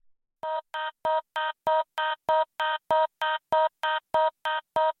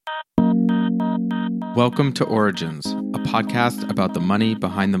Welcome to Origins, a podcast about the money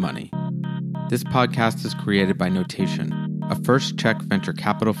behind the money. This podcast is created by Notation, a first check venture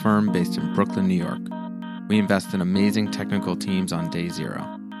capital firm based in Brooklyn, New York. We invest in amazing technical teams on day zero.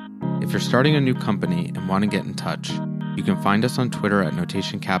 If you're starting a new company and want to get in touch, you can find us on Twitter at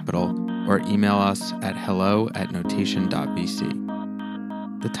Notation Capital or email us at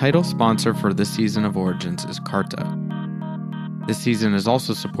hello@notation.vc. The title sponsor for this season of Origins is Carta. This season is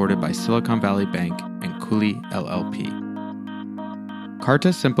also supported by Silicon Valley Bank and Cooley LLP.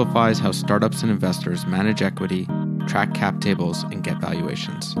 Carta simplifies how startups and investors manage equity, track cap tables, and get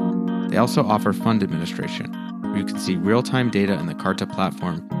valuations. They also offer fund administration, where you can see real-time data in the Carta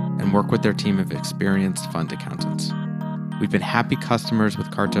platform and work with their team of experienced fund accountants. We've been happy customers with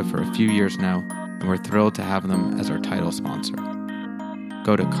Carta for a few years now, and we're thrilled to have them as our title sponsor.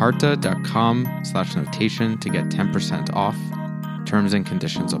 Go to carta.com/notation to get 10% off. Terms and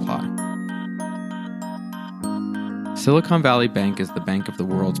conditions apply. Silicon Valley Bank is the bank of the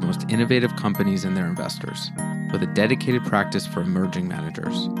world's most innovative companies and their investors, with a dedicated practice for emerging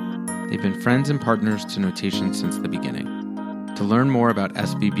managers. They've been friends and partners to Notation since the beginning. To learn more about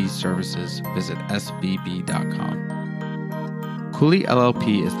SVB's services, visit svb.com. Cooley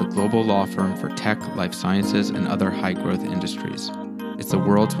LLP is the global law firm for tech, life sciences, and other high-growth industries. It's the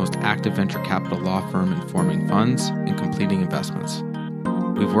world's most active venture capital law firm in forming funds and completing investments.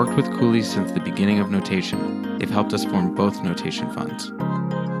 We've worked with Cooley since the beginning of Notation. They've helped us form both Notation funds.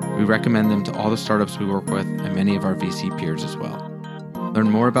 We recommend them to all the startups we work with and many of our VC peers as well. Learn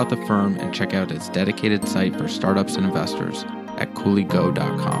more about the firm and check out its dedicated site for startups and investors at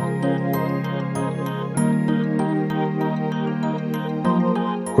cooleygo.com.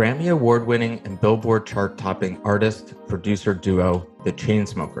 Grammy Award-winning and Billboard chart-topping artist-producer duo The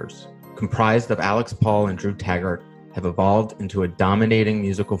Chainsmokers, comprised of Alex Paul and Drew Taggart, have evolved into a dominating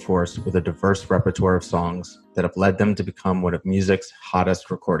musical force with a diverse repertoire of songs that have led them to become one of music's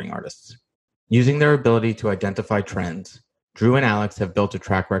hottest recording artists. Using their ability to identify trends, Drew and Alex have built a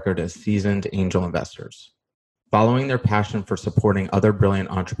track record as seasoned angel investors. Following their passion for supporting other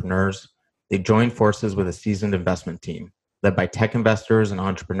brilliant entrepreneurs, they joined forces with a seasoned investment team, led by tech investors and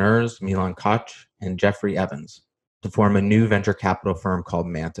entrepreneurs Milan Koch and Jeffrey Evans, to form a new venture capital firm called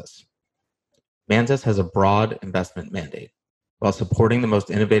Mantis. Mantis has a broad investment mandate, while supporting the most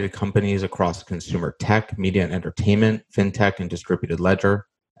innovative companies across consumer tech, media and entertainment, fintech and distributed ledger,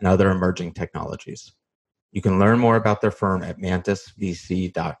 and other emerging technologies. You can learn more about their firm at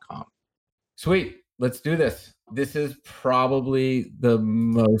mantisvc.com. Sweet, let's do this. This is probably the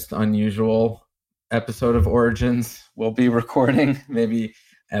most unusual episode of Origins we'll be recording, maybe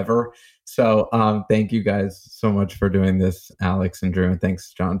ever. So thank you guys so much for doing this, Alex and Drew, and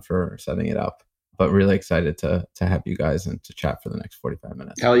thanks, John, for setting it up. But really excited to have you guys and to chat for the next 45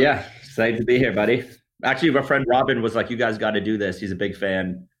 minutes. Hell yeah. Excited to be here, buddy. Actually, my friend Robin was like, you guys got to do this. He's a big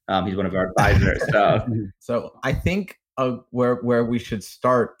fan. He's one of our advisors. So I think where we should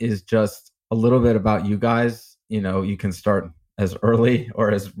start is just a little bit about you guys. You know, you can start as early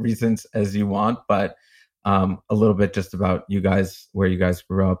or as recent as you want, but a little bit just about you guys, where you guys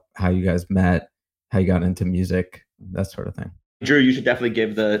grew up, how you guys met, how you got into music, that sort of thing. Drew, you should definitely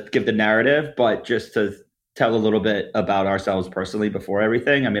give the narrative, but just to tell a little bit about ourselves personally before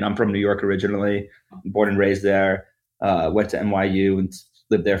everything. I mean, I'm from New York originally, born and raised there, went to NYU and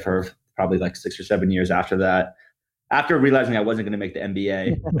lived there for probably like 6 or 7 years after that. After realizing I wasn't going to make the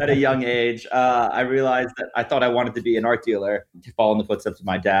MBA at a young age, I realized that I thought I wanted to be an art dealer, to follow in the footsteps of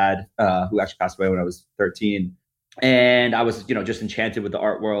my dad, who actually passed away when I was 13. And I was, just enchanted with the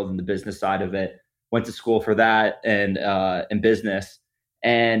art world and the business side of it. Went to school for that and business.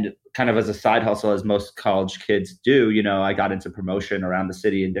 And kind of as a side hustle, as most college kids do, I got into promotion around the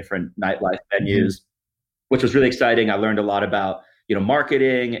city in different nightlife venues, which was really exciting. I learned a lot about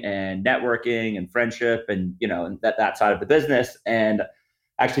marketing and networking and friendship and, and that side of the business. And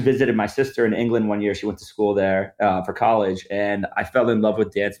actually visited my sister in England one year. She went to school there for college. And I fell in love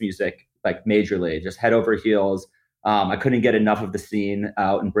with dance music, like majorly, just head over heels. I couldn't get enough of the scene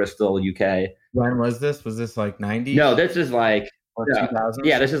out in Bristol, UK. When was this? Was this like 90s? No, this is like 2000s?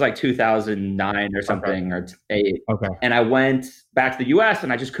 Yeah, this is like 2009 or something, or 8. Okay. And I went back to the US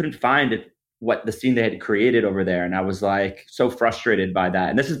and I just couldn't find what the scene they had created over there. And I was like so frustrated by that.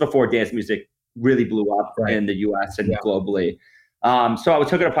 And this is before dance music really blew up in the US and globally. So I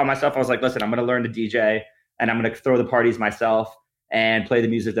took it upon myself. I was like, listen, I'm going to learn to DJ and I'm going to throw the parties myself and play the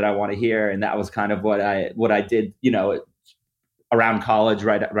music that I want to hear. And that was kind of what I did, around college,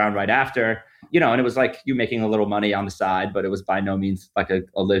 right after, and it was like you making a little money on the side, but it was by no means like a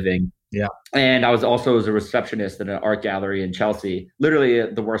living. Yeah. And I was also as a receptionist in an art gallery in Chelsea, literally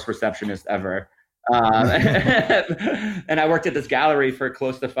the worst receptionist ever. And I worked at this gallery for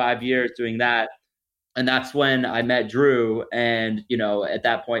close to 5 years doing that. And that's when I met Drew. And, at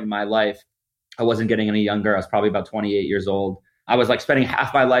that point in my life, I wasn't getting any younger. I was probably about 28 years old. I was like spending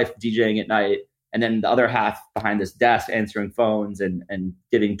half my life DJing at night, and then the other half behind this desk answering phones and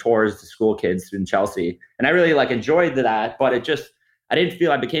giving tours to school kids in Chelsea. And I really like enjoyed that, but I didn't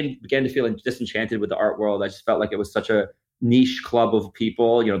feel, I began to feel disenchanted with the art world. I just felt like it was such a niche club of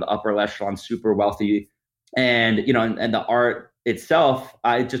people, the upper echelon, super wealthy. And, and the art itself,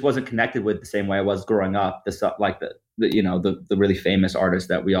 I just wasn't connected with the same way I was growing up. The really famous artists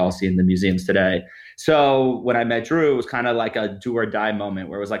that we all see in the museums today. So when I met Drew, it was kind of like a do or die moment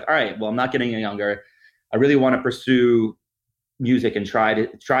where it was like, all right, well, I'm not getting any younger. I really want to pursue music and try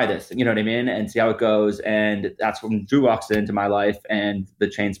this, you know what I mean? And see how it goes. And that's when Drew walks into my life, and the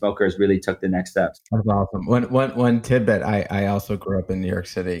Chainsmokers really took the next steps. That's awesome. One tidbit, I also grew up in New York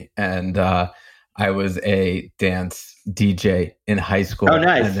City, and I was a dance DJ in high school. Oh,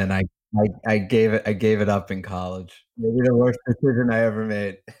 nice. And then I gave it up in college. Maybe the worst decision I ever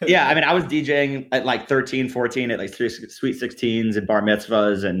made. Yeah, I mean, I was DJing at like 13, 14 at like sweet 16s and bar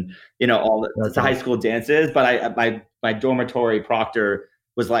mitzvahs and all the high school dances. But my dormitory proctor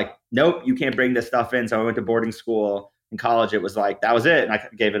was like, nope, you can't bring this stuff in. So I went to boarding school. In college, it was like that was it, and I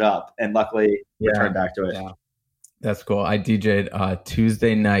gave it up. And luckily, returned back to it. Yeah. That's cool. I DJ'd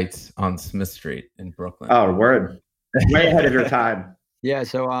Tuesday nights on Smith Street in Brooklyn. Oh, word! Way ahead of your time. Yeah.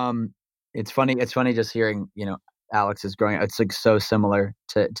 So it's funny. It's funny just hearing Alex is growing. It's like so similar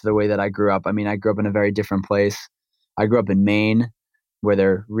to the way that I grew up. I mean, I grew up in a very different place. I grew up in Maine, where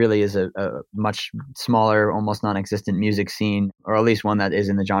there really is a much smaller, almost non-existent music scene, or at least one that is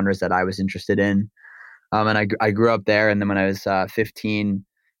in the genres that I was interested in. And I grew up there. And then when I was 15,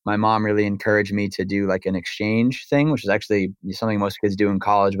 my mom really encouraged me to do like an exchange thing, which is actually something most kids do in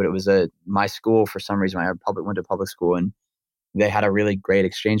college. But it was my school, for some reason, I went to public school, and they had a really great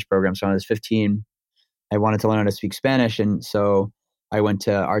exchange program. So when I was 15, I wanted to learn how to speak Spanish. And so I went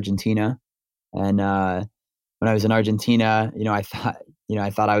to Argentina. And when I was in Argentina, I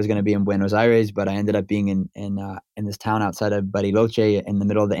thought I was going to be in Buenos Aires, but I ended up being in this town outside of Bariloche in the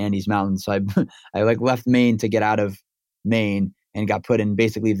middle of the Andes Mountains. So I like left Maine to get out of Maine and got put in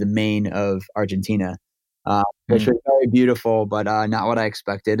basically the Maine of Argentina, which was very beautiful, but not what I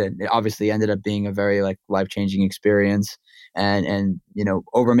expected. And it obviously ended up being a very like life-changing experience. And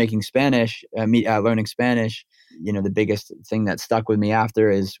over making Spanish, learning Spanish, the biggest thing that stuck with me after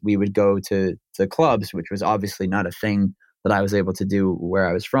is we would go to clubs, which was obviously not a thing that I was able to do where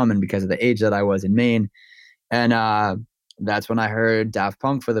I was from, and because of the age that I was in Maine. And that's when I heard Daft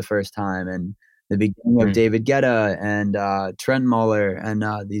Punk for the first time, and the beginning of David Guetta and Trent Muller and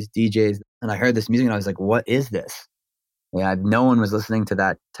these DJs. And I heard this music and I was like, what is this? Yeah, no one was listening to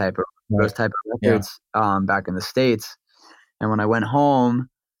those type of records back in the States. And when I went home,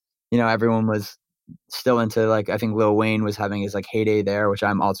 everyone was still into like, I think Lil Wayne was having his like heyday there, which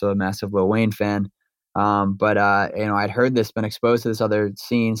I'm also a massive Lil Wayne fan. But I'd heard this, been exposed to this other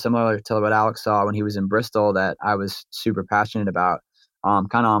scene similar to what Alex saw when he was in Bristol that I was super passionate about, kind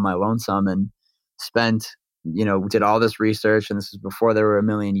of on my lonesome, and did all this research. And this is before there were a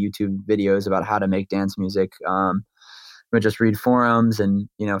million YouTube videos about how to make dance music. Would just read forums and,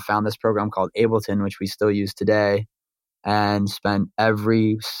 found this program called Ableton, which we still use today, and spent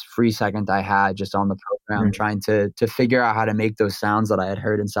every free second I had just on the program trying to figure out how to make those sounds that I had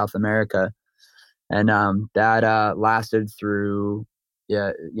heard in South America. And that lasted through,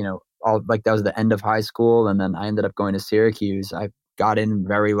 that was the end of high school. And then I ended up going to Syracuse. I got in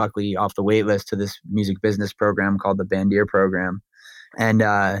very luckily off the wait list to this music business program called the Bandier program. And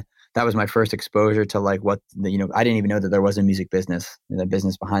that was my first exposure to like I didn't even know that there was a music business, the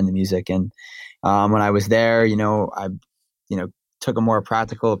business behind the music. And when I was there, I took a more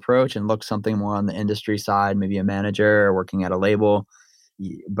practical approach and looked something more on the industry side, maybe a manager or working at a label.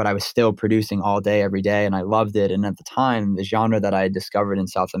 But I was still producing all day, every day, and I loved it. And at the time, the genre that I had discovered in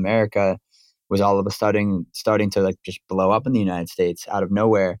South America was all of a sudden starting to like just blow up in the United States out of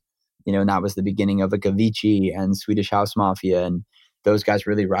nowhere. And that was the beginning of like Avicii and Swedish House Mafia, and those guys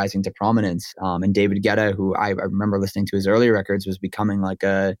really rising to prominence. And David Guetta, who I remember listening to his early records, was becoming like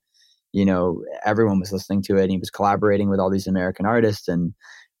everyone was listening to it, and he was collaborating with all these American artists. And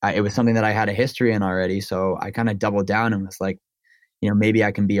it was something that I had a history in already. So I kind of doubled down and was like, maybe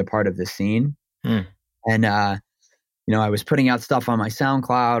I can be a part of this scene. And, I was putting out stuff on my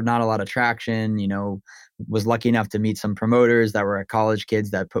SoundCloud, not a lot of traction, was lucky enough to meet some promoters that were college kids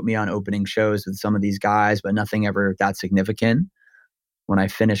that put me on opening shows with some of these guys, but nothing ever that significant. when I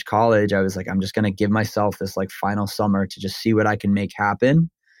finished college, I was like, I'm just going to give myself this like final summer to just see what I can make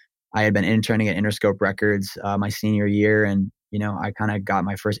happen. I had been interning at Interscope Records my senior year, and I kind of got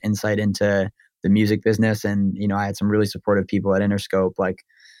my first insight into the music business, and I had some really supportive people at Interscope, like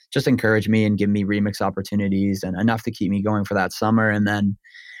just encourage me and give me remix opportunities and enough to keep me going for that summer. And then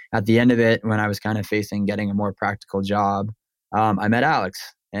at the end of it, when I was kind of facing getting a more practical job, I met Alex,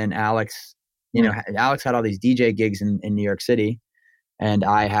 and Alex had all these DJ gigs in New York City. And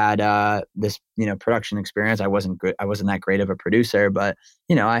I had this, production experience. I wasn't that great of a producer, but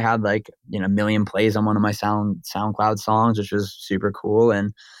I had like a million plays on one of my SoundCloud songs, which was super cool.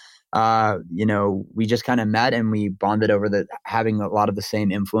 And we just kind of met and we bonded over having a lot of the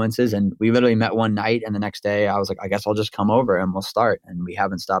same influences. And we literally met one night, and the next day I was like, I guess I'll just come over and we'll start. And we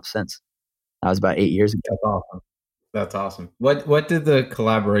haven't stopped since. That was about 8 years ago. That's awesome. That's awesome. What did the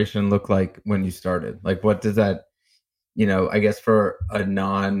collaboration look like when you started? Like, what does that? I guess for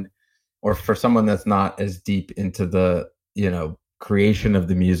or for someone that's not as deep into the, creation of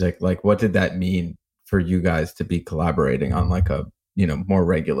the music, like what did that mean for you guys to be collaborating on like a, more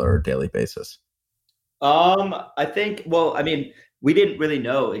regular or daily basis? I think, we didn't really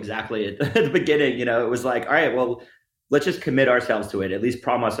know exactly at the beginning, it was like, all right, well, let's just commit ourselves to it, at least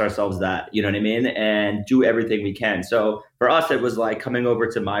promise ourselves that, you know what I mean? And do everything we can. So for us, it was like coming over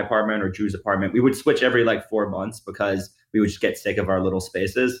to my apartment or Drew's apartment. We would switch every like 4 months because we would just get sick of our little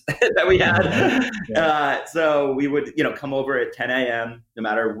spaces that we had. Yeah. So we would, come over at 10 a.m., no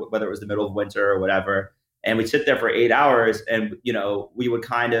matter whether it was the middle of winter or whatever. And we'd sit there for 8 hours, and, we would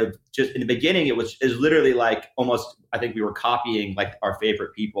kind of just, in the beginning, it was literally like almost, I think we were copying like our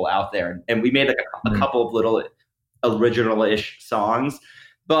favorite people out there. And we made like a couple of little original-ish songs,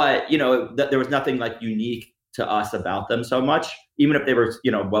 but there was nothing like unique to us about them so much, even if they were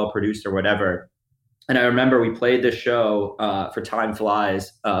well produced or whatever. And I remember we played this show for Time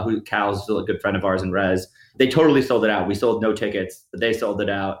Flies, who Cal's still a good friend of ours in Rez. They totally sold it out. We sold no tickets, but they sold it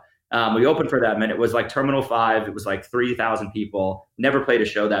out. We opened for them, and it was like Terminal 5. It was like 3,000 people. Never played a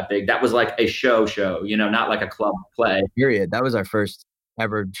show that big. That was like a show, not like a club play. Period. That was our first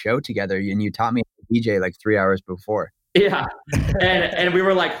ever show together, and you taught me to DJ like 3 hours before. Yeah. And we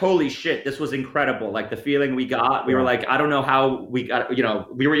were like, holy shit, this was incredible. Like the feeling we got, we were like, I don't know how we got,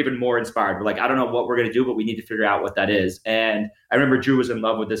 we were even more inspired. We're like, I don't know what we're going to do, but we need to figure out what that is. And I remember Drew was in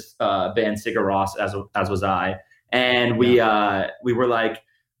love with this band Sigur Rós, as was I. And we were like,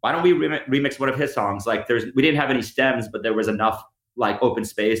 why don't we remix one of his songs? Like we didn't have any stems, but there was enough like open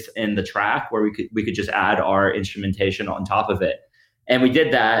space in the track where we could just add our instrumentation on top of it. And we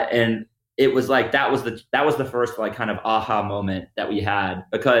did that, and it was like that was the first like kind of aha moment that we had,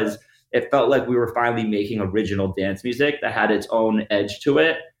 because it felt like we were finally making original dance music that had its own edge to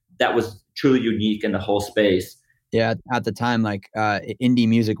it that was truly unique in the whole space. Yeah, at the time, like indie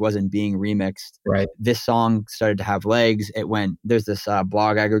music wasn't being remixed. Right. This song started to have legs. There's this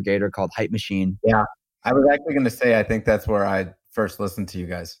blog aggregator called Hype Machine. Yeah, I was actually going to say, I think that's where I first listened to you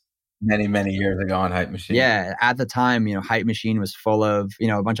guys. Many, many years ago on Hype Machine. Yeah, at the time, Hype Machine was full of,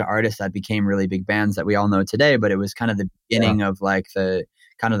 a bunch of artists that became really big bands that we all know today, but it was kind of the beginning of like the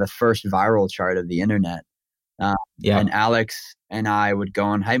first viral chart of the internet. And Alex and I would go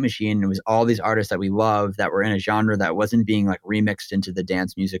on Hype Machine, and it was all these artists that we loved that were in a genre that wasn't being like remixed into the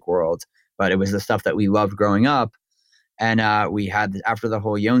dance music world, but it was the stuff that we loved growing up. And we had, after the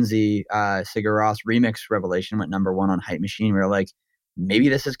whole Yonzi Sigur Rós remix revelation went number 1 on Hype Machine, we were like, maybe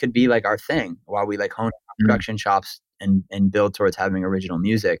this could be like our thing while we like hone our production chops and build towards having original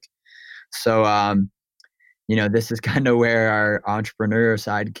music. So, this is kind of where our entrepreneur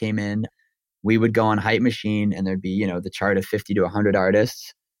side came in. We would go on Hype Machine, and there'd be, the chart of 50 to 100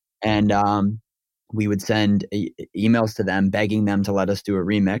 artists. And we would send emails to them, begging them to let us do a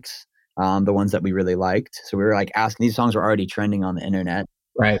remix, the ones that we really liked. So we were like asking, these songs were already trending on the internet.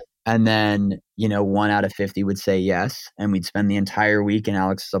 Right. And then, 1 out of 50 would say yes. And we'd spend the entire week in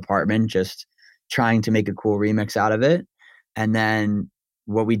Alex's apartment just trying to make a cool remix out of it. And then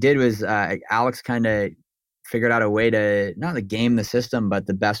what we did was Alex kind of figured out a way to not to game the system, but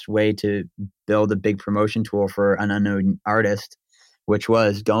the best way to build a big promotion tool for an unknown artist, which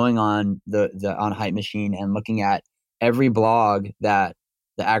was going on on Hype Machine and looking at every blog that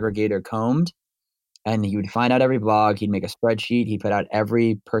the aggregator combed. And he would find out every blog. He'd make a spreadsheet. He put out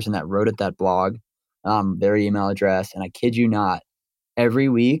every person that wrote at that blog, their email address. And I kid you not, every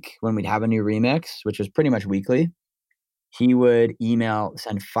week when we'd have a new remix, which was pretty much weekly, he would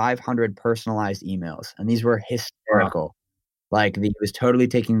send 500 personalized emails. And these were hysterical. Wow. Like he was totally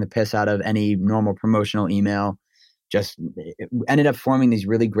taking the piss out of any normal promotional email. Just ended up forming these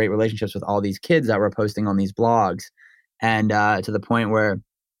really great relationships with all these kids that were posting on these blogs. and to the point where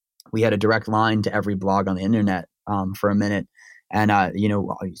we had a direct line to every blog on the internet for a minute. And,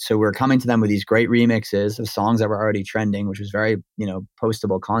 so we're coming to them with these great remixes of songs that were already trending, which was very,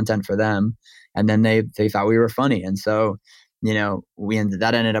 postable content for them. And then they thought we were funny. And so,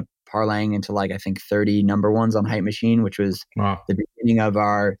 that ended up parlaying into I think 30 number ones on Hype Machine, which was the beginning of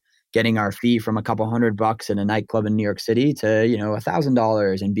getting our fee from a couple $100 in a nightclub in New York City to,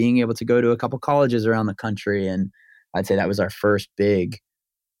 $1,000 and being able to go to a couple colleges around the country. And I'd say that was our first big,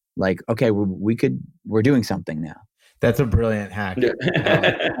 okay, we're doing something now. That's a brilliant hack.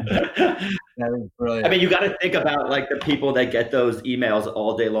 That is brilliant. I mean, you got to think about the people that get those emails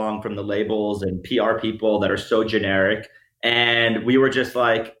all day long from the labels and PR people that are so generic. And we were just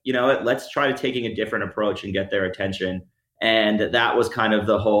let's try taking a different approach and get their attention. And that was kind of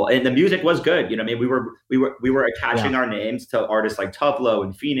the whole. And the music was good. We were attaching our names to artists like Tupelo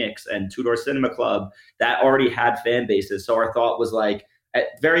and Phoenix and Two Door Cinema Club that already had fan bases. So our thought was at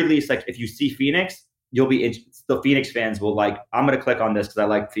very least, if you see Phoenix, you'll be the Phoenix fans will I'm going to click on this because I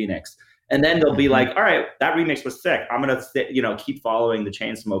like Phoenix. And then they'll be all right, that remix was sick. I'm going to keep following the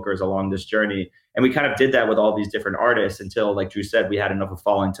Chainsmokers along this journey. And we kind of did that with all these different artists until, like Drew said, we had enough of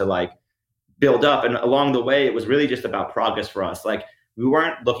following to build up. And along the way, it was really just about progress for us. We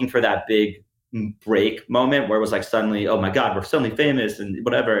weren't looking for that big break moment where it was suddenly, oh my God, we're suddenly famous and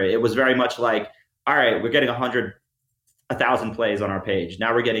whatever. It was very much all right, we're getting 1,000 plays on our page.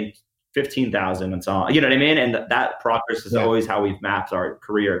 Now we're getting 15,000 and so on. You know what I mean? And that progress is always how we've mapped our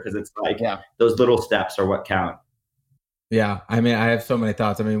career, because it's those little steps are what count. Yeah. I mean, I have so many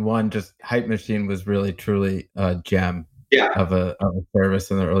thoughts. I mean, one, just Hype Machine was really, truly a gem of a service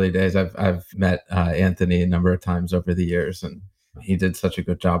in the early days. I've met Anthony a number of times over the years, and he did such a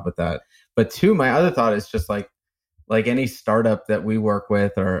good job with that. But two, my other thought is just like any startup that we work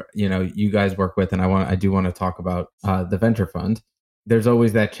with, or, you guys work with, and I do want to talk about the venture fund. There's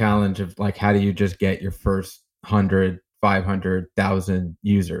always that challenge of how do you just get your first 100, 500,000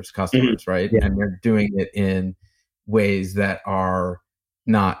 users, customers, right? Yeah. And you're doing it in ways that are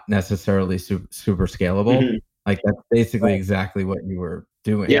not necessarily super scalable. Mm-hmm. That's basically exactly what you were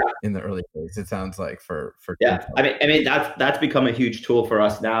doing in the early days. It sounds like for I mean that's become a huge tool for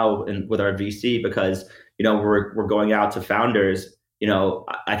us now and with our VC, because we're going out to founders.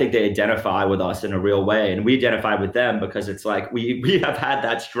 I think they identify with us in a real way, and we identify with them because it's we have had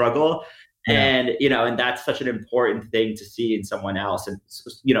that struggle, and and that's such an important thing to see in someone else, and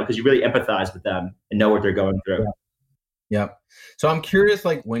because you really empathize with them and know what they're going through. Yeah. So I'm curious,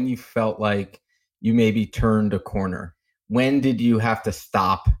 when you felt like you maybe turned a corner, when did you have to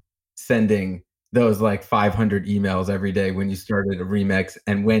stop sending those 500 emails every day when you started a remix,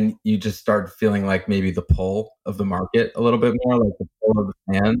 and when you just started feeling maybe the pull of the market a little bit more, the pull of the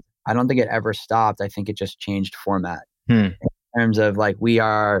fans? I don't think it ever stopped. I think it just changed format in terms of I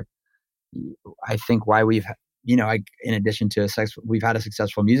think why we've, in addition to we've had a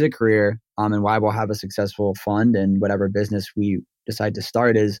successful music career, and why we'll have a successful fund and whatever business we decide to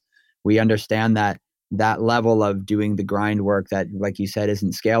start is we understand that level of doing the grind work that, like you said,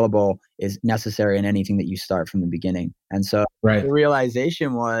 isn't scalable is necessary in anything that you start from the beginning. And so the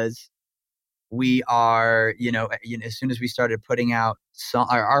realization was we are, as soon as we started putting out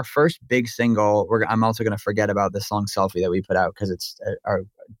our first big single, I'm also going to forget about the song Selfie that we put out because it's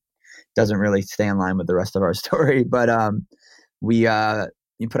doesn't really stay in line with the rest of our story. But we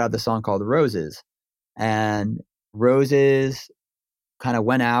put out the song called Roses, and Roses kind of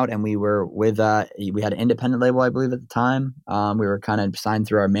went out, and we were with we had an independent label, I believe, at the time. We were kind of signed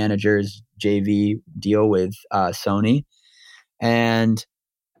through our manager's JV deal with Sony, and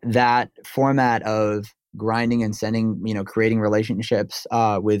that format of grinding and sending, creating relationships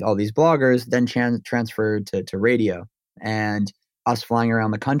with all these bloggers then transferred to radio, and us flying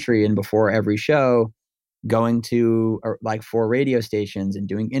around the country, and before every show going to 4 radio stations and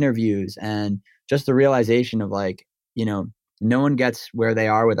doing interviews, and just the realization of no one gets where they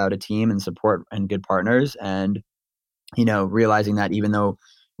are without a team and support and good partners. And, realizing that even though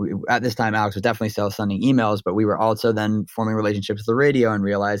at this time, Alex was definitely still sending emails, but we were also then forming relationships with the radio and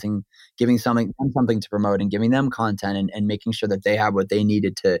realizing giving something to promote and giving them content and making sure that they have what they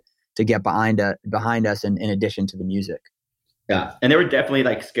needed to get behind us in addition to the music. Yeah. And there were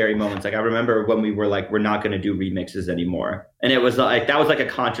definitely scary moments. I remember when we were we're not going to do remixes anymore. And it was that was a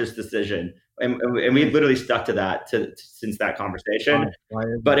conscious decision. And we literally stuck to that since that conversation.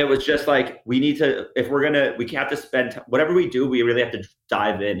 But it was just we need to, if we're going to, we have to spend, whatever we do, we really have to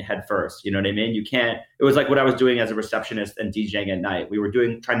dive in head first. You know what I mean? You can't, it was what I was doing as a receptionist and DJing at night. We were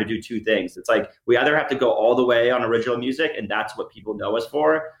trying to do 2 things. It's we either have to go all the way on original music, and that's what people know us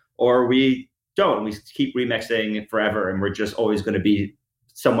for, or we don't. We keep remixing forever, and we're just always going to be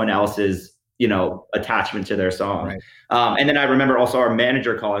someone else's, attachment to their song. Right. And then I remember also our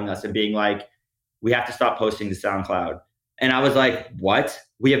manager calling us and being like, we have to stop posting to SoundCloud. And I was like, what?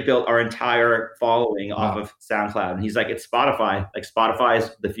 We have built our entire following off of SoundCloud. And he's like, it's Spotify. Like, Spotify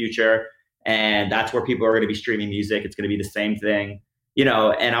is the future. And that's where people are going to be streaming music. It's going to be the same thing,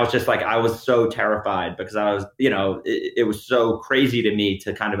 and I was just like, I was so terrified because I was, it was so crazy to me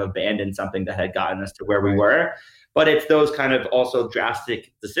to kind of abandon something that had gotten us to where we were. But it's those kind of also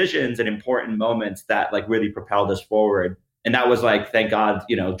drastic decisions and important moments that like really propelled us forward. And that was like, thank God,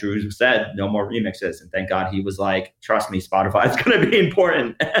 Drew said no more remixes. And thank God he was like, trust me, Spotify is going to be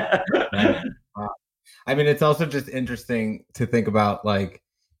important. Wow. I mean, it's also just interesting to think about, like,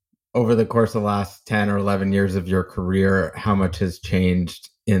 over the course of the last 10 or 11 years of your career, how much has changed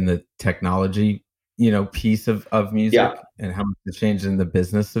in the technology, piece of music, and how much has changed in the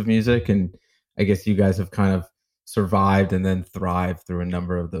business of music. And I guess you guys have kind of survived and then thrived through a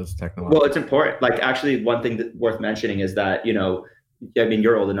number of those technologies. Well, it's important. Like, actually, one thing that worth mentioning is that, I mean,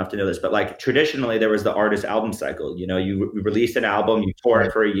 you're old enough to know this, but like traditionally there was the artist album cycle. You release an album, you tour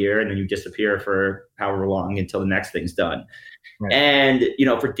it for a year, and then you disappear for however long until the next thing's done. Right. And,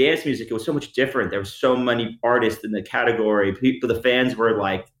 for dance music, it was so much different. There were so many artists in the category. The fans were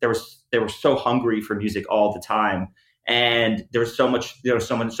like, they were so hungry for music all the time. And there was so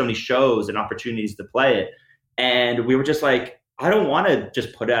many shows and opportunities to play it. And we were just like, I don't want to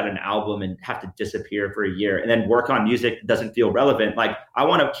just put out an album and have to disappear for a year and then work on music that doesn't feel relevant. Like, I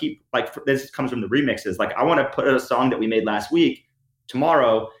want to keep, like, this comes from the remixes. Like, I want to put a song that we made last week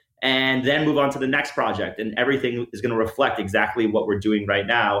tomorrow and then move on to the next project. And everything is going to reflect exactly what we're doing right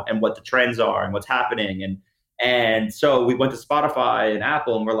now and what the trends are and what's happening. And so we went to Spotify and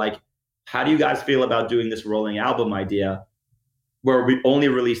Apple and we're like, how do you guys feel about doing this rolling album idea where we only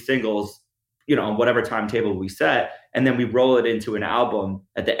release singles, on whatever timetable we set, and then we roll it into an album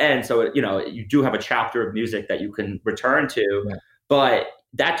at the end. So, you do have a chapter of music that you can return to, but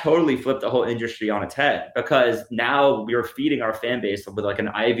that totally flipped the whole industry on its head because now we were feeding our fan base with like an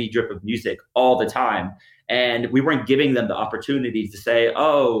IV drip of music all the time. And we weren't giving them the opportunities to say,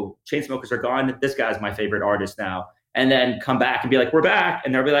 oh, Chainsmokers are gone. This guy's my favorite artist now. And then come back and be like, we're back.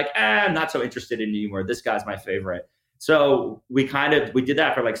 And they'll be like, I'm not so interested in you anymore. This guy's my favorite. So we did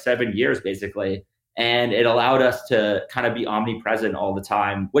that for like 7 years, basically. And it allowed us to kind of be omnipresent all the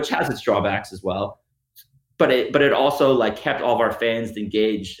time, which has its drawbacks as well. But it also like kept all of our fans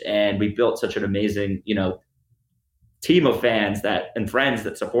engaged. And we built such an amazing, team of fans and friends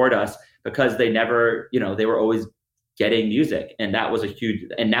that support us because they never, they were always getting music. And that was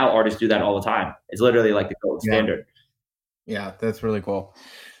and now artists do that all the time. It's literally like the gold standard. Yeah, that's really cool.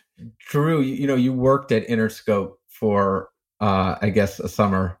 Drew, you worked at Interscope for I guess a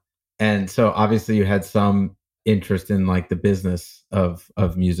summer, and so obviously you had some interest in like the business of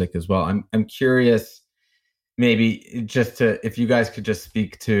music as well. I'm curious, maybe if you guys could just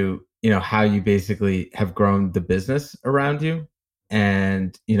speak to how you basically have grown the business around you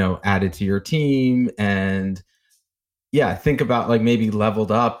and added to your team, and think about like maybe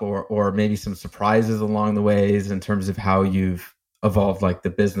leveled up or maybe some surprises along the ways in terms of how you've evolved like the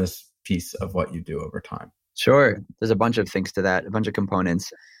business piece of what you do over time. Sure. There's a bunch of things to that, a bunch of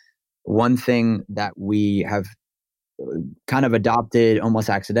components. One thing that we have kind of adopted almost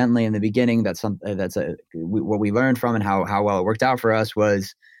accidentally in the beginning, what we learned from and how well it worked out for us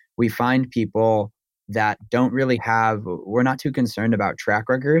was we find people that don't really we're not too concerned about track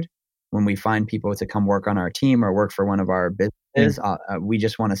record. When we find people to come work on our team or work for one of our businesses, we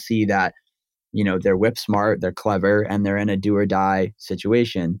just want to see that, they're whip smart, they're clever, and they're in a do or die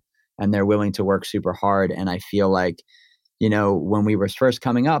situation. And they're willing to work super hard. And I feel like, when we were first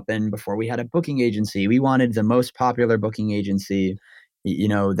coming up and before we had a booking agency, we wanted the most popular booking agency,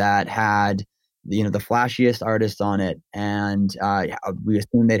 that had, the flashiest artist on it. And we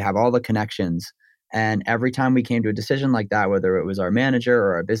assumed they'd have all the connections. And every time we came to a decision like that, whether it was our manager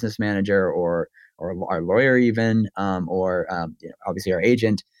or our business manager or our lawyer even, or obviously our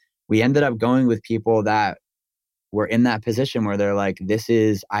agent, we ended up going with people that were in that position where they're like,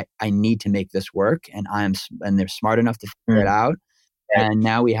 I need to make this work, and they're smart enough to figure it out. And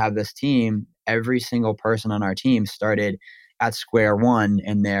now we have this team. Every single person on our team started at square one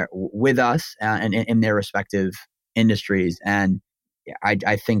with us and in their respective industries. And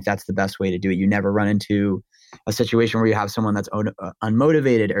I think that's the best way to do it. You never run into a situation where you have someone that's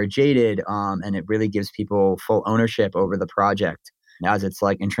unmotivated or jaded, and it really gives people full ownership over the project as it's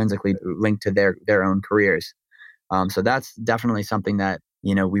like intrinsically linked to their own careers. So that's definitely something that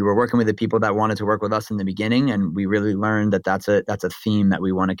we were working with the people that wanted to work with us in the beginning, and we really learned that that's a theme that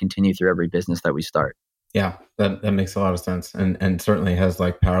we want to continue through every business that we start. Yeah, that makes a lot of sense, and certainly has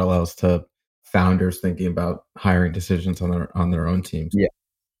like parallels to founders thinking about hiring decisions on their own teams. Yeah.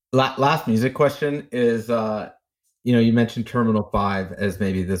 Last music question is, you mentioned Terminal 5 as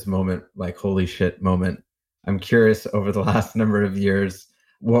maybe this moment, like holy shit moment. I'm curious, over the last number of years,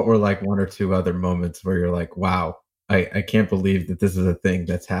 what were like one or two other moments where you're like, wow, I can't believe that this is a thing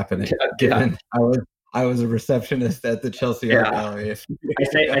that's happening. Given I was a receptionist at the Chelsea Art Gallery.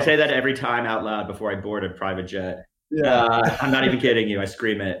 I say that every time out loud before I board a private jet. Yeah, I'm not even kidding you. I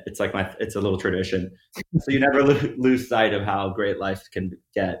scream it. It's like it's a little tradition. So you never lose sight of how great life can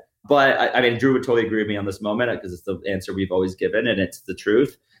get. But I mean, Drew would totally agree with me on this moment because it's the answer we've always given, and it's the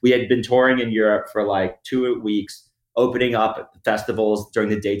truth. We had been touring in Europe for like 2 weeks, opening up festivals during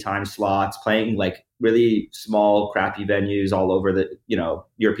the daytime slots, playing like really small, crappy venues all over the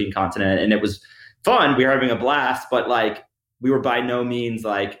European continent, and it was fun. We were having a blast, but like we were by no means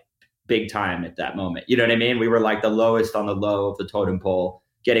like big time at that moment. You know what I mean? We were like the lowest on the low of the totem pole,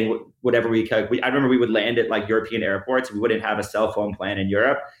 getting whatever we could. I remember we would land at like European airports. We wouldn't have a cell phone plan in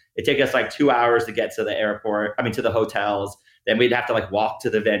Europe. It'd take us like 2 hours to get to the airport. I mean, to the hotels. Then we'd have to like walk to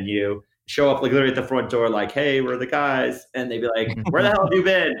the venue, show up like literally at the front door, like, hey, we're the guys. And they'd be like, where the hell have you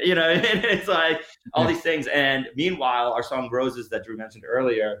been? And it's like all these things. And meanwhile, our song Roses that Drew mentioned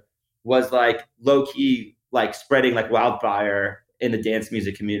earlier was like low key, like spreading like wildfire in the dance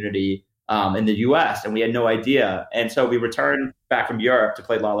music community in the US. And we had no idea. And so we returned back from Europe to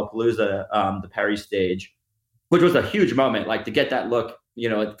play Lollapalooza, the Paris stage, which was a huge moment. Like to get that look,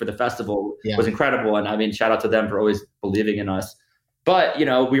 for the festival was incredible. And I mean, shout out to them for always believing in us. But, we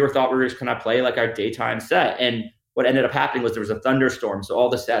thought we were just going to play like our daytime set. And what ended up happening was there was a thunderstorm. So all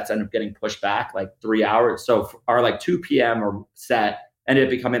the sets ended up getting pushed back like 3 hours. So our like 2 p.m. or set ended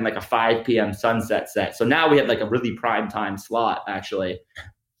up becoming like a 5 p.m. sunset set. So now we have like a really prime time slot actually.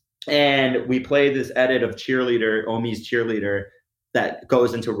 And we played this edit of Omi's Cheerleader that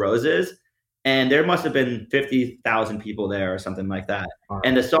goes into Roses. And there must have been 50,000 people there or something like that. Wow.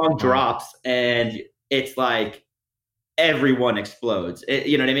 And the song drops and it's like everyone explodes.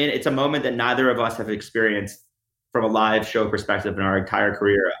 You know what I mean? It's a moment that neither of us have experienced from a live show perspective in our entire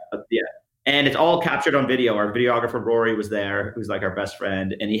career. Yeah. And it's all captured on video. Our videographer, Rory, was there, who's like our best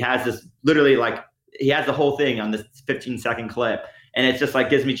friend. And he has this literally like, he has the whole thing on this 15-second clip. And it's just like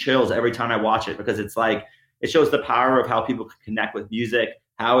gives me chills every time I watch it because it's like, it shows the power of how people can connect with music,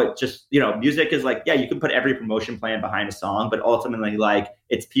 how it just, music is like, yeah, you can put every promotion plan behind a song, but ultimately like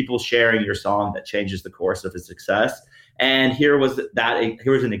it's people sharing your song that changes the course of its success. And here was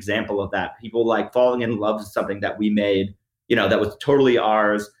an example of that. People like falling in love with something that we made, that was totally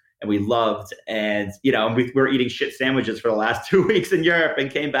ours and we loved. And, we were eating shit sandwiches for the last 2 weeks in Europe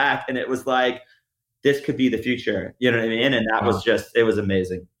and came back and it was like, this could be the future. You know what I mean? And that was just, it was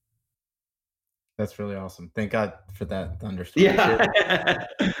amazing. That's really awesome. Thank God for that thunderstorm. Yeah.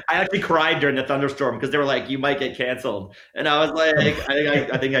 I actually cried during the thunderstorm because they were like, you might get canceled. And I was like,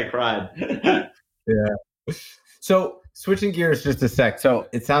 I think I cried. Yeah. So switching gears just a sec. So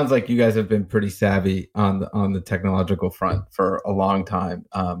it sounds like you guys have been pretty savvy on the technological front for a long time,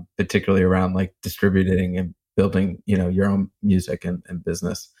 particularly around like distributing and building, your own music and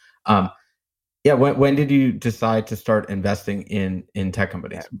business. Yeah. When did you decide to start investing in tech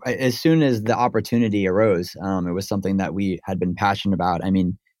companies? As soon as the opportunity arose, it was something that we had been passionate about. I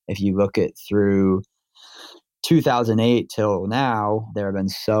mean, if you look at through 2008 till now, there have been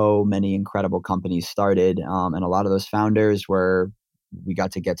so many incredible companies started. And a lot of those founders we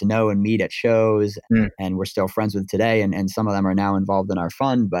got to get to know and meet at shows and we're still friends with today. And some of them are now involved in our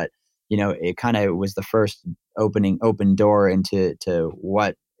fund, but it kind of was the first open door into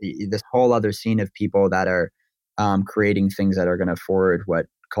what this whole other scene of people that are creating things that are going to forward what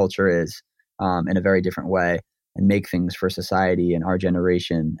culture is in a very different way and make things for society and our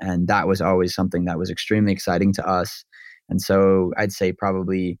generation. And that was always something that was extremely exciting to us. And so I'd say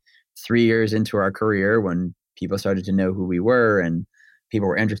probably 3 years into our career when people started to know who we were and people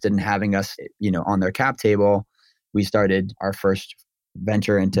were interested in having us, on their cap table, we started our first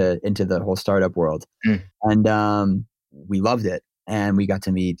venture into the whole startup world. And we loved it. And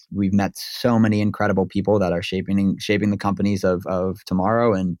we've met so many incredible people that are shaping the companies of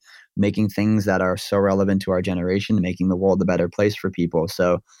tomorrow and making things that are so relevant to our generation, making the world a better place for people.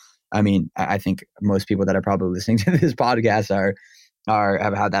 So, I mean, I think most people that are probably listening to this podcast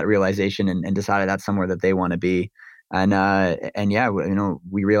have had that realization and decided that's somewhere that they want to be. And yeah,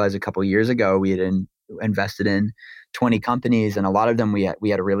 we realized a couple of years ago we had invested in 20 companies, and a lot of them we had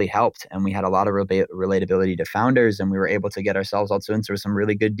really helped, and we had a lot of relatability to founders, and we were able to get ourselves also into some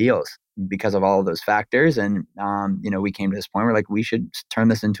really good deals because of all of those factors. And we came to this point where like we should turn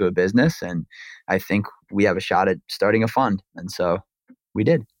this into a business, and I think we have a shot at starting a fund, and so we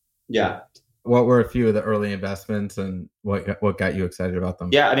did. Yeah. What were a few of the early investments, and what got you excited about them?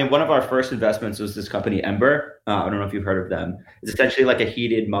 Yeah, I mean, one of our first investments was this company, Ember. I don't know if you've heard of them. It's essentially like a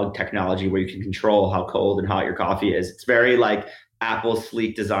heated mug technology where you can control how cold and hot your coffee is. It's very like Apple's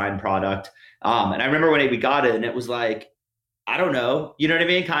sleek design product. And I remember when we got it, and it was like, I don't know, you know what I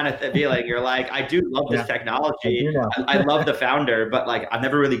mean? Kind of feeling, you're like, I do love this technology. I love the founder, but like, I've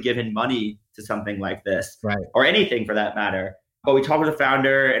never really given money to something like this, right, or anything for that matter. But we talked with the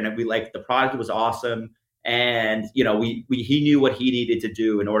founder, and we like the product was awesome. And, he knew what he needed to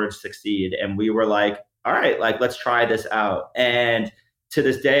do in order to succeed. And we were like, all right, like, let's try this out. And to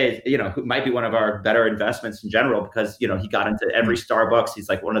this day, it might be one of our better investments in general, because, he got into every Starbucks. He's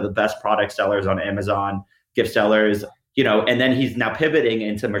like one of the best product sellers on Amazon, gift sellers, and then he's now pivoting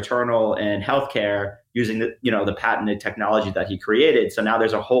into maternal and healthcare using the patented technology that he created. So now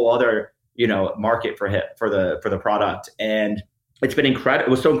there's a whole other, market for the product. And it's been incredible.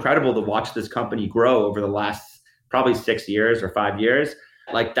 It was so incredible to watch this company grow over the last probably 6 years or 5 years.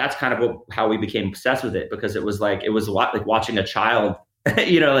 Like, that's kind of how we became obsessed with it, because it was like watching a child,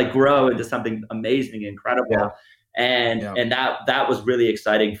 like grow into something amazing, incredible. Yeah. And that was really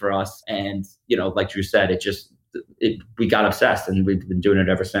exciting for us. And, like Drew said, we got obsessed, and we've been doing it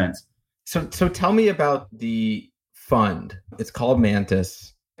ever since. So tell me about the fund. It's called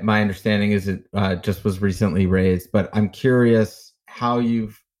Mantis. My understanding is it just was recently raised, but I'm curious how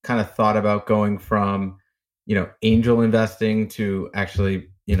you've kind of thought about going from, angel investing to actually,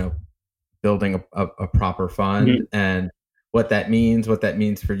 building a proper fund, mm-hmm. and what that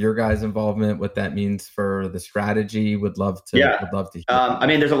means for your guys' involvement, what that means for the strategy. Would love to hear. I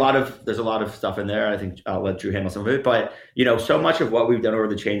mean, there's a lot of stuff in there. I think I'll let Drew handle some of it, but so much of what we've done over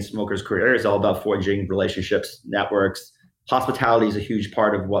the Chainsmokers career is all about forging relationships, networks. Hospitality is a huge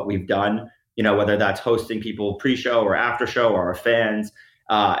part of what we've done, whether that's hosting people pre-show or after show, or our fans,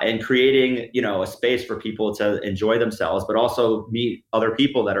 and creating, a space for people to enjoy themselves, but also meet other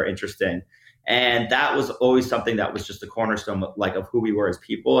people that are interesting. And that was always something that was just the cornerstone of who we were as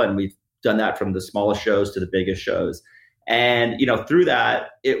people. And we've done that from the smallest shows to the biggest shows. And, through that,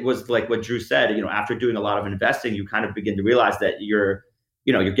 it was like what Drew said, after doing a lot of investing, you kind of begin to realize that you're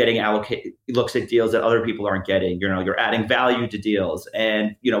getting looks at deals that other people aren't getting. You're adding value to deals.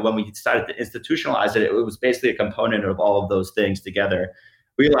 And, when we decided to institutionalize it, it was basically a component of all of those things together,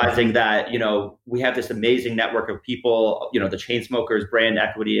 realizing that, we have this amazing network of people, the Chainsmokers brand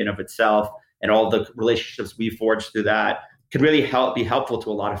equity in of itself, and all the relationships we forged through that could really be helpful to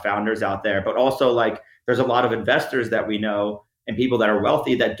a lot of founders out there. But also, like, there's a lot of investors that we know and people that are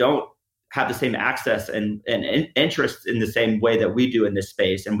wealthy that don't have the same access and interest in the same way that we do in this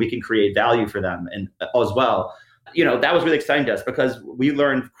space, and we can create value for them and as well. That was really exciting to us, because we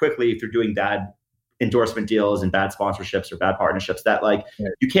learned quickly through doing bad endorsement deals and bad sponsorships or bad partnerships that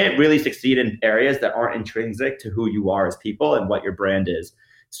you can't really succeed in areas that aren't intrinsic to who you are as people and what your brand is.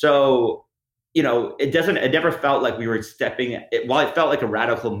 So, it never felt like we were while it felt like a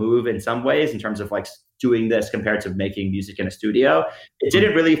radical move in some ways in terms of like doing this compared to making music in a studio, it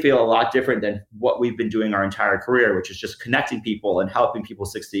didn't really feel a lot different than what we've been doing our entire career, which is just connecting people and helping people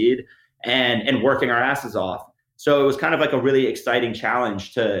succeed and working our asses off. So it was kind of like a really exciting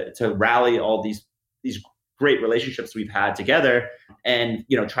challenge to rally all these great relationships we've had together and,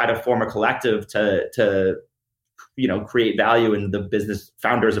 try to form a collective to create value in the business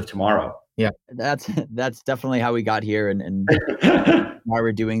founders of tomorrow. Yeah, that's definitely how we got here and why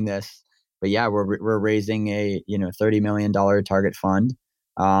we're doing this. But yeah, we're raising a $30 million target fund.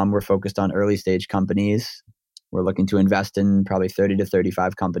 We're focused on early stage companies. We're looking to invest in probably 30 to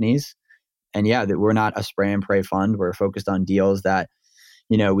 35 companies. And yeah, that we're not a spray and pray fund. We're focused on deals that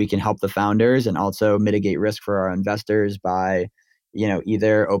we can help the founders and also mitigate risk for our investors by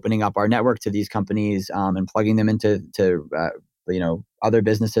either opening up our network to these companies and plugging them into other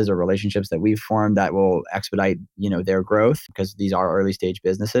businesses or relationships that we've formed that will expedite their growth, because these are early stage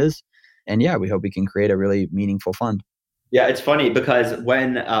businesses. And yeah, we hope we can create a really meaningful fund. Yeah, it's funny because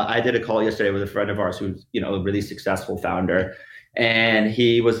when I did a call yesterday with a friend of ours who's, a really successful founder, and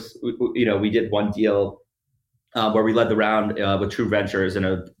he was, we did one deal where we led the round with True Ventures,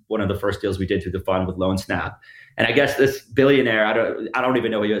 and one of the first deals we did through the fund with LoanSnap. And I guess this billionaire, I don't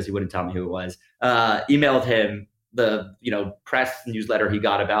even know who he was. He wouldn't tell me who it was. Emailed him the press newsletter he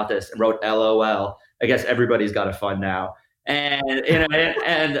got about this and wrote LOL. I guess everybody's got a fund now. And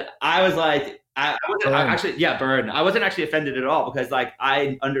and I was like, I wasn't actually, yeah, burn. I wasn't actually offended at all because like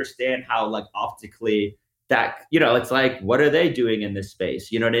I understand how like optically that, it's like, what are they doing in this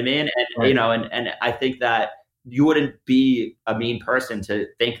space? You know what I mean? And Right. And I think that you wouldn't be a mean person to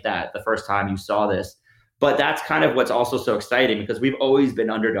think that the first time you saw this. But that's kind of what's also so exciting because we've always been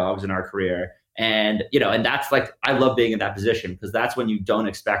underdogs in our career. And, and that's like, I love being in that position because that's when you don't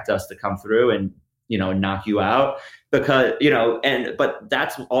expect us to come through and, knock you out because, but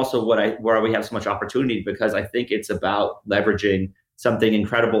that's also where we have so much opportunity because I think it's about leveraging something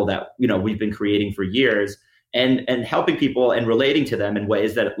incredible that, we've been creating for years and helping people and relating to them in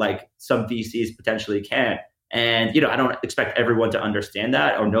ways that like some VCs potentially can't. And, I don't expect everyone to understand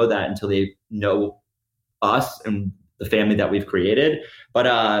that or know that until they know us and the family that we've created. But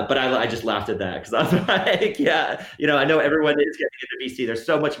I just laughed at that because I was like, yeah, I know everyone is getting into VC. There's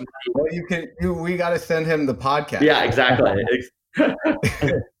so much money. Well, we got to send him the podcast. Yeah, exactly.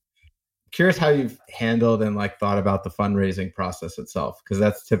 Curious how you've handled and like thought about the fundraising process itself, because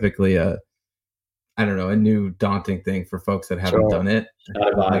that's typically a new daunting thing for folks that haven't done it.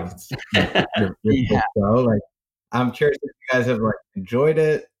 Like, I'm curious if you guys have like enjoyed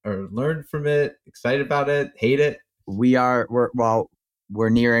it or learned from it, excited about it, hate it. We're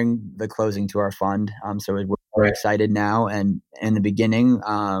nearing the closing to our fund. So we're excited now. And in the beginning,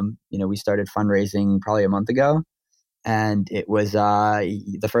 we started fundraising probably a month ago. And it was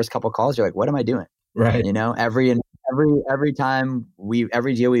the first couple of calls, you're like, what am I doing? Right. Every time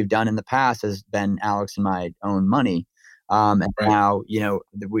every deal we've done in the past has been Alex and my own money. And now,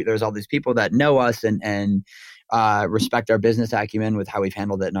 there's all these people that know us and respect our business acumen with how we've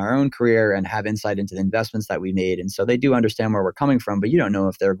handled it in our own career and have insight into the investments that we made. And so they do understand where we're coming from, but you don't know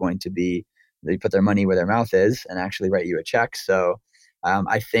if they're going to they put their money where their mouth is and actually write you a check. So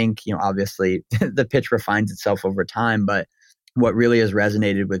I think, obviously the pitch refines itself over time, but what really has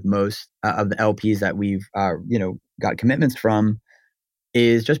resonated with most of the LPs that we've, got commitments from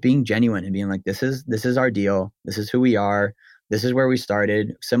is just being genuine and being like, this is our deal. This is who we are. This is where we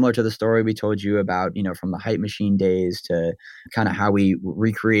started. Similar to the story we told you about, from the Hype Machine days to kind of how we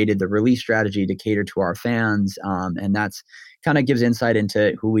recreated the release strategy to cater to our fans. And that's kind of gives insight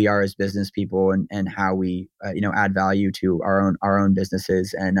into who we are as business people and how we, add value to our own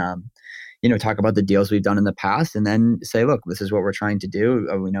businesses and, talk about the deals we've done in the past and then say, look, this is what we're trying to do.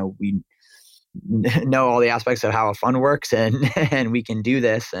 We know all the aspects of how a fund works and we can do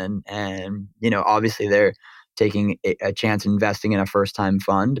this. And obviously they're taking a chance investing in a first time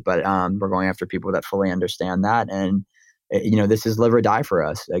fund, but we're going after people that fully understand that. And, this is live or die for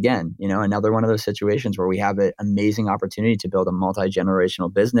us. Again, another one of those situations where we have an amazing opportunity to build a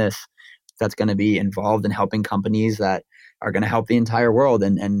multi-generational business that's going to be involved in helping companies that are going to help the entire world.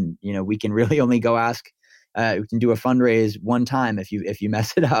 And we can really only go ask, we can do a fundraise one time if you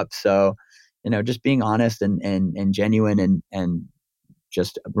mess it up. So, just being honest and genuine and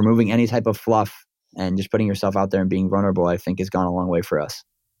just removing any type of fluff and just putting yourself out there and being vulnerable, I think has gone a long way for us.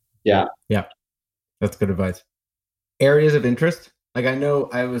 Yeah. Yeah. That's good advice. Areas of interest. Like I know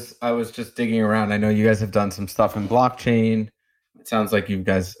I was just digging around. I know you guys have done some stuff in blockchain. It sounds like you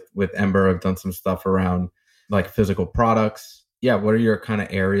guys with Ember have done some stuff around like physical products. Yeah. What are your kind of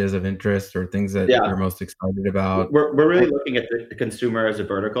areas of interest or things that you're most excited about? We're really looking at the consumer as a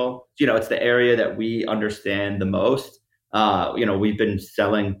vertical. It's the area that we understand the most. We've been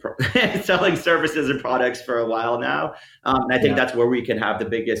selling services and products for a while now. And I think that's where we can have the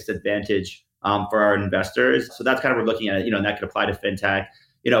biggest advantage for our investors. So that's kind of, we're looking at it, and that could apply to fintech.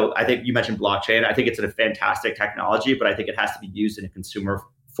 I think you mentioned blockchain. I think it's a fantastic technology, but I think it has to be used in a consumer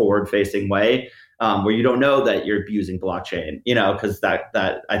forward facing way where you don't know that you're using blockchain, because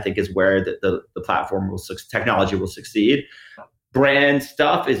that I think is where the platform technology will succeed. Brand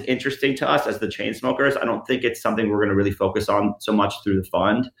stuff is interesting to us as the Chainsmokers. I don't think it's something we're going to really focus on so much through the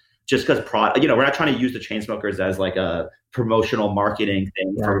fund, just because we're not trying to use the Chainsmokers as like a promotional marketing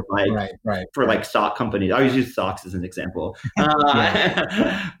thing for like sock companies. I always use socks as an example.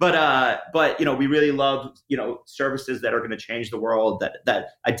 But we really love services that are going to change the world, that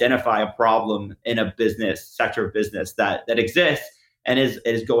identify a problem in a business sector of business that exists and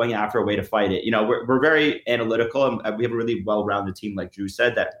is going after a way to fight it. We're very analytical, and we have a really well-rounded team, like Drew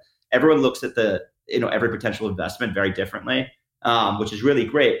said, that everyone looks at every potential investment very differently, which is really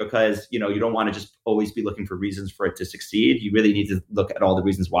great because, you don't want to just always be looking for reasons for it to succeed. You really need to look at all the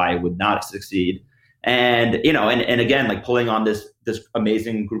reasons why it would not succeed. And, and again, like pulling on this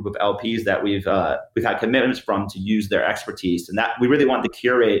amazing group of LPs that we've had commitments from to use their expertise, and that we really wanted to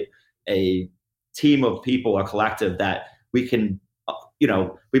curate a team of people, a collective that we can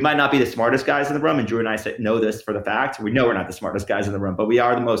we might not be the smartest guys in the room, and Drew and I know this for the fact. We know we're not the smartest guys in the room, but we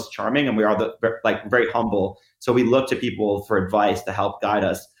are the most charming, and we are very humble. So we look to people for advice to help guide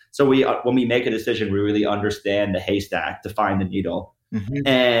us. So when we make a decision, we really understand the haystack to find the needle.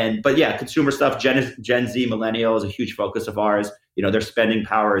 But yeah, consumer stuff, Gen Z, millennial is a huge focus of ours. Their spending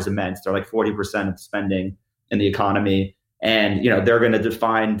power is immense. They're like 40% of spending in the economy. And, they're going to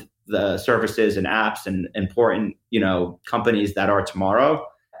define the services and apps and important, companies that are tomorrow.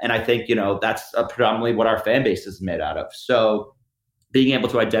 And I think, that's predominantly what our fan base is made out of. So being able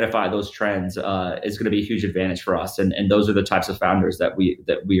to identify those trends is going to be a huge advantage for us. And those are the types of founders that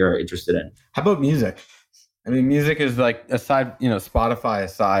we are interested in. How about music? I mean, music is like, aside, Spotify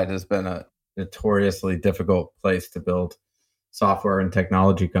aside, has been a notoriously difficult place to build software and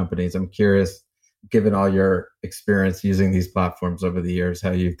technology companies. I'm curious, given all your experience using these platforms over the years, how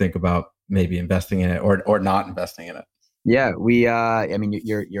you think about maybe investing in it or not investing in it. Yeah, I mean,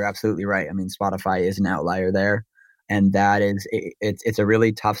 you're absolutely right. I mean, Spotify is an outlier there, and that is, it's a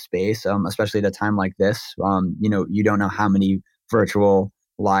really tough space, especially at a time like this. You don't know how many virtual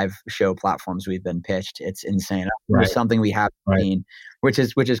live show platforms we've been pitched. It's insane. Right. It's something we haven't seen, which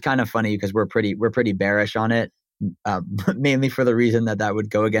is kind of funny because we're pretty bearish on it. Mainly for the reason that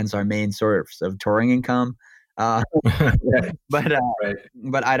would go against our main source of touring income. But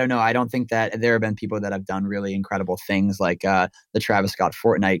I don't know. I don't think that there have been people that have done really incredible things like the Travis Scott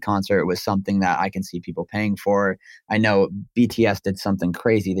Fortnite concert was something that I can see people paying for. I know BTS did something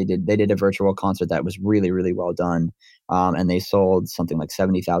crazy. They did a virtual concert that was really, really well done. And they sold something like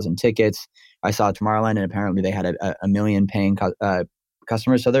 70,000 tickets. I saw Tomorrowland, and apparently they had a million paying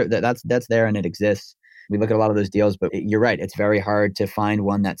customers. So that's there and it exists. We look at a lot of those deals, but you're right. It's very hard to find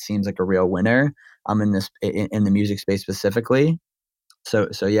one that seems like a real winner. In the music space specifically. So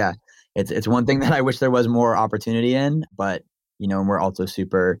yeah, it's one thing that I wish there was more opportunity in, but and we're also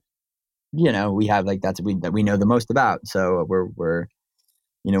super, we have like that we know the most about. So we're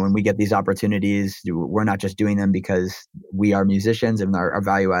when we get these opportunities, we're not just doing them because we are musicians and our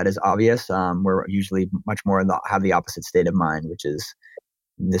value add is obvious. We're usually much more have the opposite state of mind, which is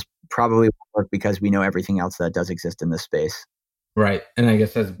this probably won't work because we know everything else that does exist in this space. Right. And I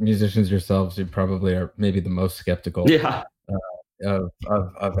guess as musicians yourselves, you probably are maybe the most skeptical of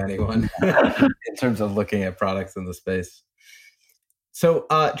anyone in terms of looking at products in the space. So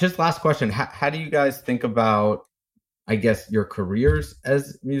just last question. How do you guys think about, I guess, your careers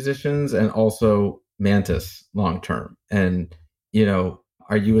as musicians and also Mantis long-term? And,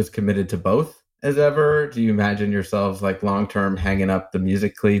 are you as committed to both as ever? Do you imagine yourselves like long-term hanging up the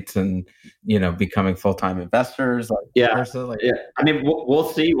music cleats and, becoming full-time investors? Yeah. I mean, we'll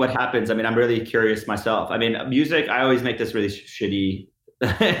see what happens. I mean, I'm really curious myself. I mean, music, I always make this really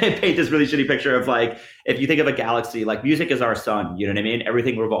paint this really shitty picture of like, if you think of a galaxy, like music is our sun, you know what I mean?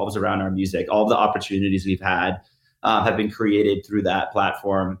 Everything revolves around our music. All the opportunities we've had have been created through that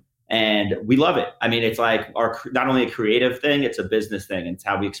platform. And we love it. I mean, it's like not only a creative thing, it's a business thing. It's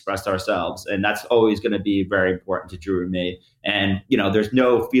how we express ourselves. And that's always going to be very important to Drew and me. And, there's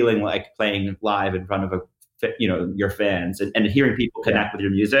no feeling like playing live in front of your fans and hearing people connect with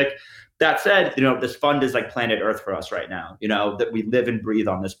your music. That said, this fund is like planet Earth for us right now, that we live and breathe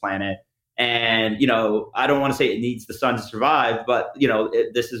on this planet. And, I don't want to say it needs the sun to survive, but,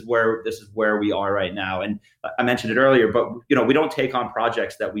 this is where we are right now. And I mentioned it earlier, but, we don't take on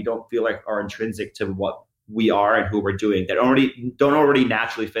projects that we don't feel like are intrinsic to what we are and who we're doing, that don't already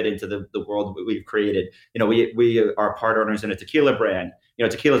naturally fit into the world that we've created. We are part owners in a tequila brand.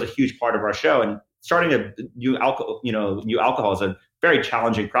 Tequila is a huge part of our show, and starting a new alcohol is a very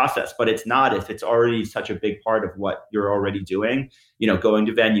challenging process, but it's not if it's already such a big part of what you're already doing, going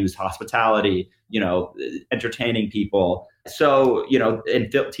to venues, hospitality, entertaining people. So, in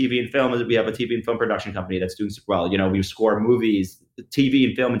TV and film, we have a TV and film production company that's doing well. We score movies. TV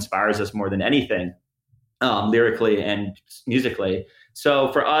and film inspires us more than anything, lyrically and musically.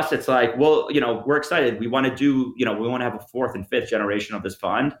 So for us, it's like, well, we're excited. We want to do, we want to have a fourth and fifth generation of this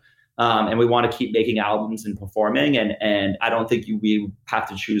fund. And we want to keep making albums and performing. And I don't think we have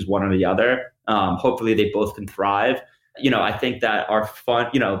to choose one or the other. Hopefully they both can thrive. I think that our fun,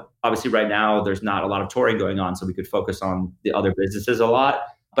 obviously right now there's not a lot of touring going on, so we could focus on the other businesses a lot.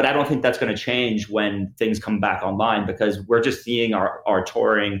 But I don't think that's going to change when things come back online, because we're just seeing our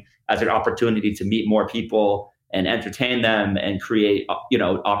touring as an opportunity to meet more people and entertain them and create,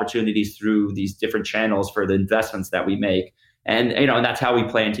 opportunities through these different channels for the investments that we make. And, and that's how we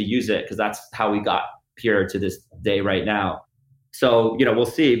plan to use it, because that's how we got here to this day right now. So, we'll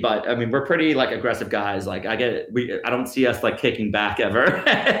see. But I mean, we're pretty like aggressive guys. Like I don't see us like kicking back ever.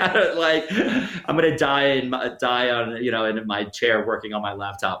 Like I'm going to die on, in my chair working on my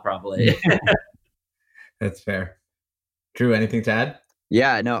laptop probably. That's fair. Drew, anything to add?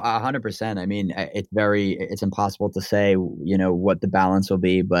 Yeah, no, 100%. I mean, it's impossible to say, what the balance will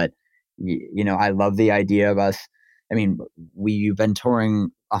be, but I love the idea of us. I mean, we've been touring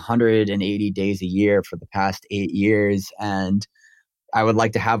 180 days a year for the past 8 years, and I would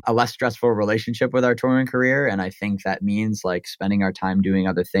like to have a less stressful relationship with our touring career. And I think that means like spending our time doing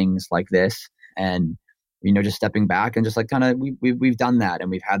other things like this and, just stepping back and just like kind of, we've done that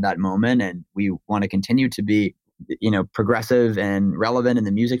and we've had that moment, and we want to continue to be, progressive and relevant in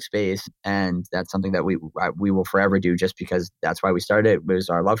the music space. And that's something that we will forever do, just because that's why we started. It was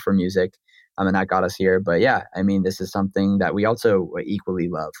our love for music. And that got us here. But yeah, I mean, this is something that we also equally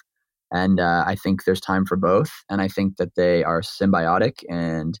love. And I think there's time for both. And I think that they are symbiotic.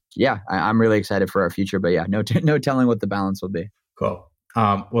 And yeah, I'm really excited for our future. But yeah, no telling what the balance will be. Cool.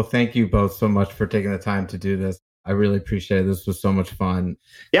 Well, thank you both so much for taking the time to do this. I really appreciate it. This was so much fun.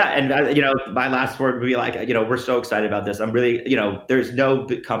 Yeah. And, my last word would be like, we're so excited about this. I'm really, there's no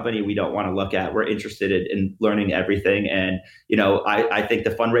company we don't want to look at. We're interested in learning everything. And, I think the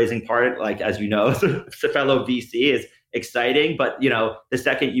fundraising part, like, as you know, the fellow VC is exciting, but the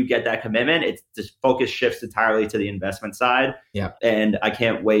second you get that commitment, it's just focus shifts entirely to the investment side. Yeah. And I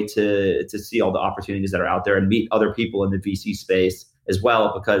can't wait to see all the opportunities that are out there and meet other people in the VC space as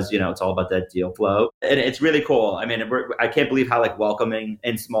well, because it's all about that deal flow, and it's really cool. I mean, I can't believe how like welcoming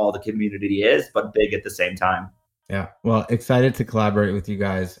and small the community is, but big at the same time. Yeah. Well, excited to collaborate with you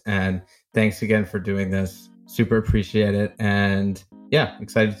guys, and thanks again for doing this. Super appreciate it. And yeah,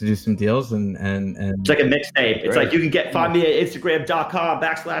 excited to do some deals and it's like a mixtape. It's like you can find me at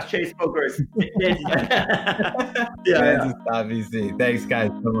Instagram.com/ChaseSmokers. VC. Thanks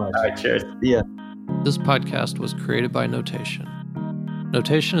guys so much. All right, cheers. Yeah. This podcast was created by Notation.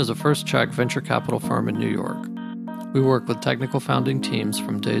 Notation is a first check venture capital firm in New York. We work with technical founding teams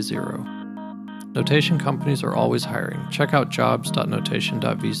from day zero. Notation companies are always hiring. Check out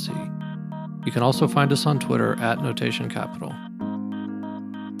jobs.notation.vc. You can also find us on Twitter @NotationCapital.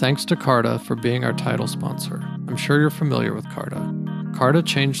 Thanks to Carta for being our title sponsor. I'm sure you're familiar with Carta. Carta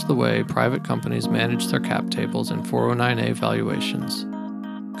changed the way private companies manage their cap tables and 409A valuations.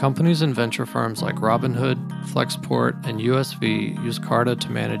 Companies and venture firms like Robinhood, Flexport, and USV use Carta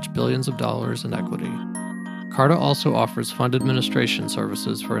to manage billions of dollars in equity. Carta also offers fund administration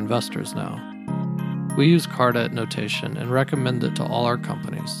services for investors now. We use Carta at Notation and recommend it to all our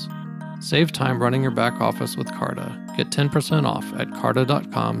companies. Save time running your back office with Carta. Get 10% off at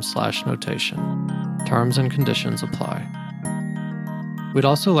carta.com/notation. Terms and conditions apply. We'd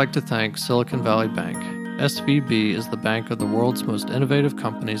also like to thank Silicon Valley Bank. SVB is the bank of the world's most innovative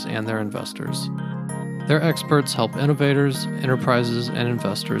companies and their investors. Their experts help innovators, enterprises, and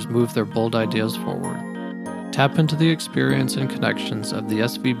investors move their bold ideas forward. Tap into the experience and connections of the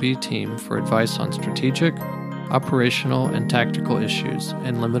SVB team for advice on strategic, operational, and tactical issues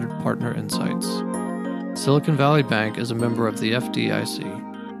and limited partner insights. Silicon Valley Bank is a member of the FDIC.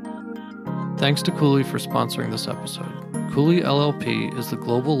 Thanks to Cooley for sponsoring this episode. Cooley LLP is the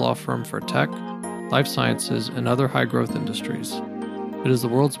global law firm for tech, life sciences, and other high-growth industries. It is the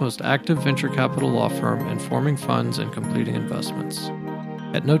world's most active venture capital law firm in forming funds and completing investments.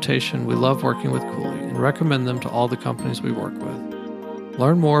 At Notation, we love working with Cooley and recommend them to all the companies we work with.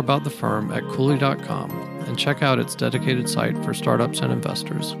 Learn more about the firm at Cooley.com and check out its dedicated site for startups and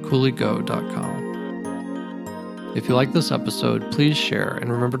investors, CooleyGo.com. If you like this episode, please share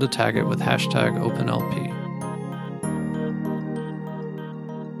and remember to tag it with #OpenLP.